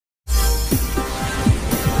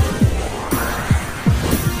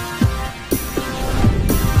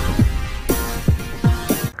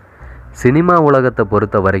Cinema உலகத்தை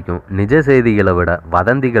பொறுத்த வரைக்கும் நிஜ செய்திகளை விட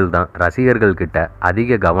வதந்திகள் தான் ரசிகர்கள்கிட்ட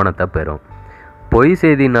அதிக கவனத்தை பெறும். பொய்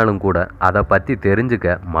செய்தினாலும் கூட அதை பற்றி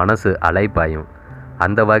தெரிஞ்சுக்க மனசு அலைப்பாயும்.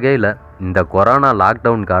 அந்த வகையில் இந்த கொரோனா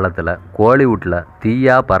லாக்டவுன் காலத்தில் கோலிவுட்டில்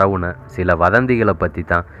தீயா பரவுன சில வதந்திகளை பற்றி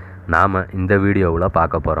தான் நாம் இந்த வீடியோவில்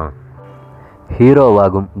பார்க்க போகிறோம்.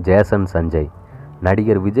 ஹீரோவாகும் ஜேசன் சஞ்சய்.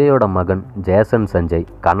 நடிகர் விஜயோட மகன் ஜேசன் சஞ்சய்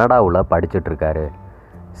கனடாவில் படிச்சிட்ருக்காரு.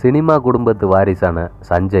 சினிமா குடும்பத்து வாரிசான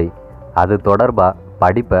சஞ்சய் அது தொடர்பாக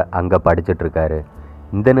படிப்பை அங்கே படிச்சிட்ருக்காரு.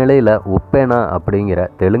 இந்த நிலையில் உப்பேனா அப்படிங்கிற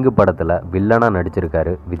தெலுங்கு படத்தில் வில்லனாக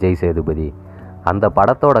நடிச்சிருக்காரு விஜய் சேதுபதி. அந்த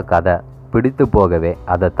படத்தோட கதை பிடித்து போகவே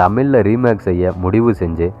அதை தமிழில் ரீமேக் செய்ய முடிவு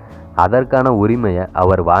செஞ்சு அதற்கான உரிமையை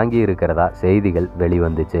அவர் வாங்கி இருக்கிறதா செய்திகள்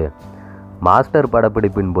வெளிவந்துச்சு. மாஸ்டர்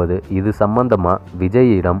படப்பிடிப்பின் போது இது சம்பந்தமாக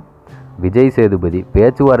விஜயிடம் விஜய் சேதுபதி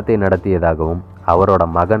பேச்சுவார்த்தை நடத்தியதாகவும் அவரோட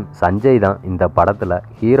மகன் சஞ்சய் தான் இந்த படத்தில்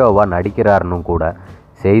ஹீரோவாக நடிக்கிறாருன்னு கூட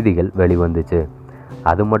செய்திகள் வெளிவந்துச்சு.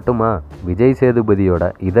 அது மட்டுமா, விஜய் சேதுபதியோட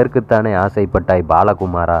இதற்குத்தானே ஆசைப்பட்டாய்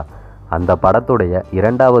பாலகுமாரா அந்த படத்துடைய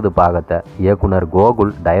 2வது பாகத்தை இயக்குனர்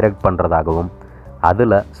கோகுல் டைரக்ட் பண்ணுறதாகவும்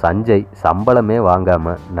அதில் சஞ்சய் சம்பளமே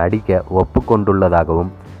வாங்காமல் நடிக்க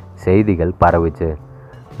ஒப்புக்கொண்டுள்ளதாகவும் செய்திகள் பரவுச்சு.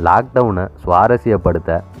 லாக்டவுனை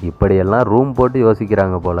சுவாரஸ்யப்படுத்த இப்படியெல்லாம் ரூம் போட்டு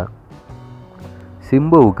யோசிக்கிறாங்க போல்.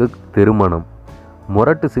 சிம்புவுக்கு திருமணம்.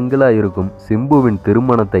 முரட்டு சிங்கிளாக இருக்கும் சிம்புவின்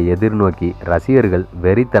திருமணத்தை எதிர்நோக்கி ரசிகர்கள்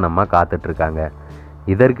வெறித்தனமாக காத்துட்ருக்காங்க.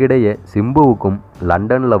 இதற்கிடையே சிம்புவுக்கும்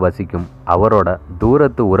லண்டனில் வசிக்கும் அவரோட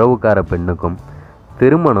தூரத்து உறவுக்கார பெண்ணுக்கும்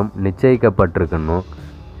திருமணம் நிச்சயிக்கப்பட்டிருக்குன்னு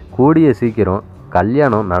கூடிய சீக்கிரம்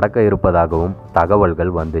கல்யாணம் நடக்க இருப்பதாகவும்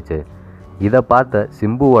தகவல்கள் வந்துச்சு. இதை பார்த்த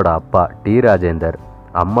சிம்புவோட அப்பா டி ராஜேந்தர்,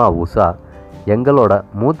 அம்மா உஷா, எங்களோட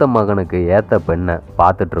மூத்த மகனுக்கு ஏற்ற பெண்ணை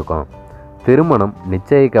பார்த்துட்ருக்கோம், திருமணம்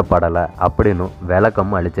நிச்சயிக்கப்படலை அப்படின்னு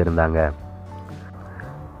விளக்கம் அளிச்சிருந்தாங்க.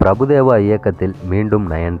 பிரபுதேவா இயக்கத்தில் மீண்டும்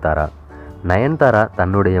நயன்தாரா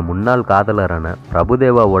தன்னுடைய முன்னாள் காதலரான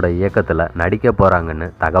பிரபுதேவாவோட இயக்கத்தில் நடிக்க போகிறாங்கன்னு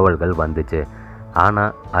தகவல்கள் வந்துச்சு.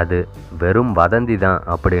 ஆனால் அது வெறும் வதந்தி தான்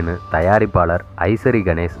அப்படின்னு தயாரிப்பாளர் ஐசரி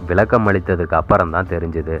கணேஷ் விளக்கம் அளித்ததுக்கு அப்புறம் தான்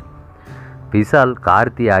தெரிஞ்சுது. விஷால்,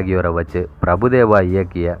 கார்த்தி ஆகியோரை வச்சு பிரபுதேவா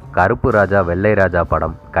இயக்கிய கருப்பு ராஜா வெள்ளை ராஜா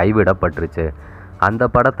படம் கைவிடப்பட்டுருச்சு. அந்த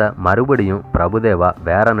படத்தை மறுபடியும் பிரபுதேவா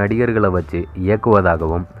வேறு நடிகர்களை வச்சு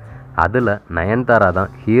இயக்குவதாகவும் அதில் நயன்தாரா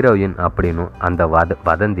தான் ஹீரோயின் அப்படின்னு அந்த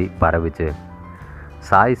வதந்தி பரவிச்சு.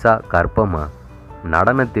 சாய்ஷா கர்ப்பமா.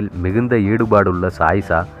 நடனத்தில் மிகுந்த ஈடுபாடுள்ள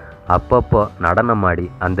சாய்ஷா அப்பப்போ நடனமாடி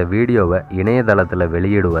அந்த வீடியோவை இணையதளத்தில்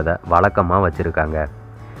வெளியிடுவதை வழக்கமாக வச்சுருக்காங்க.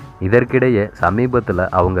 இதற்கிடையே சமீபத்தில்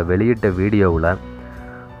அவங்க வெளியிட்ட வீடியோவில்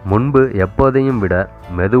முன்பு எப்போதையும் விட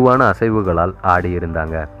மெதுவான அசைவுகளால்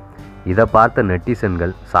ஆடியிருந்தாங்க. இதை பார்த்த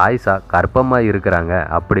நெட்டிசன்கள் சாய்ஷா கர்ப்பமாக இருக்கிறாங்க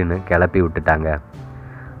அப்படின்னு கிளப்பி விட்டுட்டாங்க.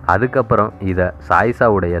 அதுக்கப்புறம் இதை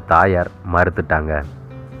சாய்ஷாவுடைய தாயார் மறுத்துட்டாங்க.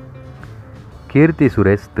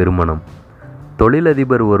 கீர்த்திசுரேஷ் திருமணம்.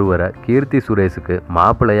 தொழிலதிபர் ஒருவரை கீர்த்திசுரேஷுக்கு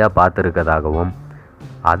மாப்பிள்ளையாக பார்த்துருக்கதாகவும்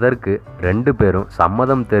அதற்கு 2 பேரும்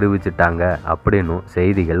சம்மதம் தெரிவிச்சிட்டாங்க அப்படின்னு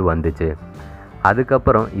செய்திகள் வந்துச்சு.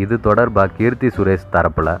 அதுக்கப்புறம் இது தொடர்பாக கீர்த்திசுரேஷ்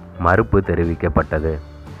தரப்பில் மறுப்பு தெரிவிக்கப்பட்டது.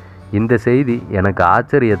 இந்த செய்தி எனக்கு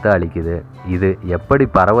ஆச்சரியத்தை அளிக்குது. இது எப்படி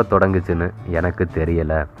பரவ தொடங்குச்சுன்னு எனக்கு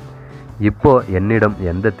தெரியலை. இப்போ என்னிடம்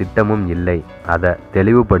எந்த திட்டமும் இல்லை, அதை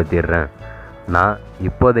தெளிவுபடுத்திடுறேன். நான்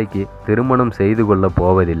இப்போதைக்கு திருமணம் செய்து கொள்ள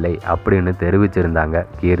போவதில்லை அப்படின்னு தெரிவிச்சிருந்தாங்க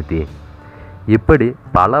கீர்த்தி. இப்படி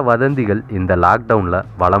பல வதந்திகள் இந்த லாக்டவுனில்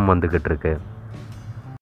வலம் வந்துக்கிட்டு இருக்கு.